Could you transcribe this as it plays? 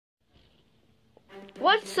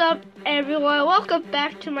What's up, everyone? Welcome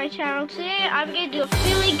back to my channel. Today I'm going to do a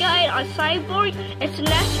feeling guide on Cyborg and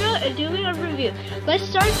Sinestro and doing a review. Let's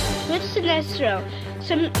start with Sinestro.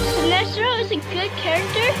 Sinestro is a good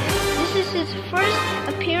character. This is his first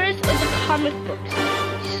appearance in the comic books.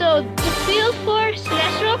 So the feel for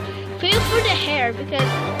Sinestro, feel for the hair, because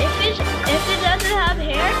if it doesn't have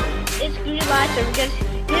hair, it's Green Lantern, because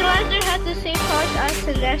Green Lantern has the same parts as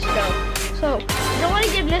Sinestro. So you don't want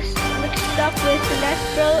to get mixed up with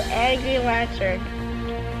Sinestro and Green Lantern.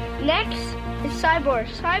 Next is Cyborg.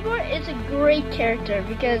 Cyborg is a great character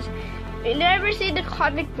because you never see the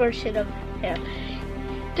comic version of him.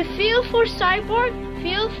 The feel for Cyborg,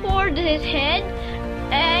 feel for his head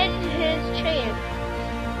and his chain.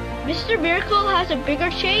 Mr. Miracle has a bigger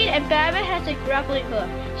chain and Batman has a grappling hook.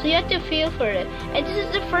 So you have to feel for it. And this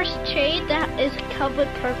is the first chain that is covered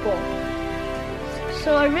with purple.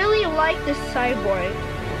 So I really like this Cyborg.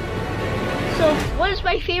 So what is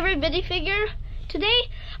my favorite minifigure today?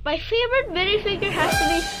 My favorite minifigure has to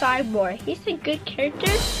be Cyborg. He's a good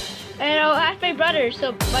character. And I'll ask my brother.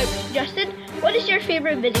 So Justin, what is your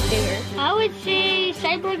favorite minifigure? I would say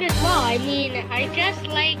Cyborg as well. I mean, I just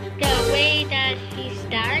like the way that he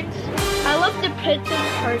stands. I love the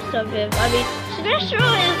princess parts of him. I mean, Sinestro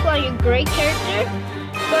is like a great character.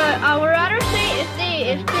 But I would rather say if they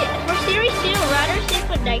for series 2, I'd rather say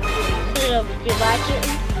put Nike instead of Green Lantern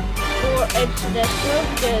or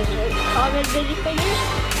Sinestro because they're common minifigures.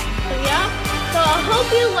 So yeah. So I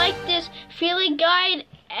hope you like this feeling guide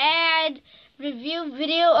and review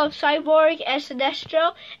video of Cyborg and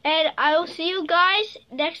Sinestro, and I will see you guys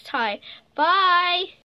next time. Bye.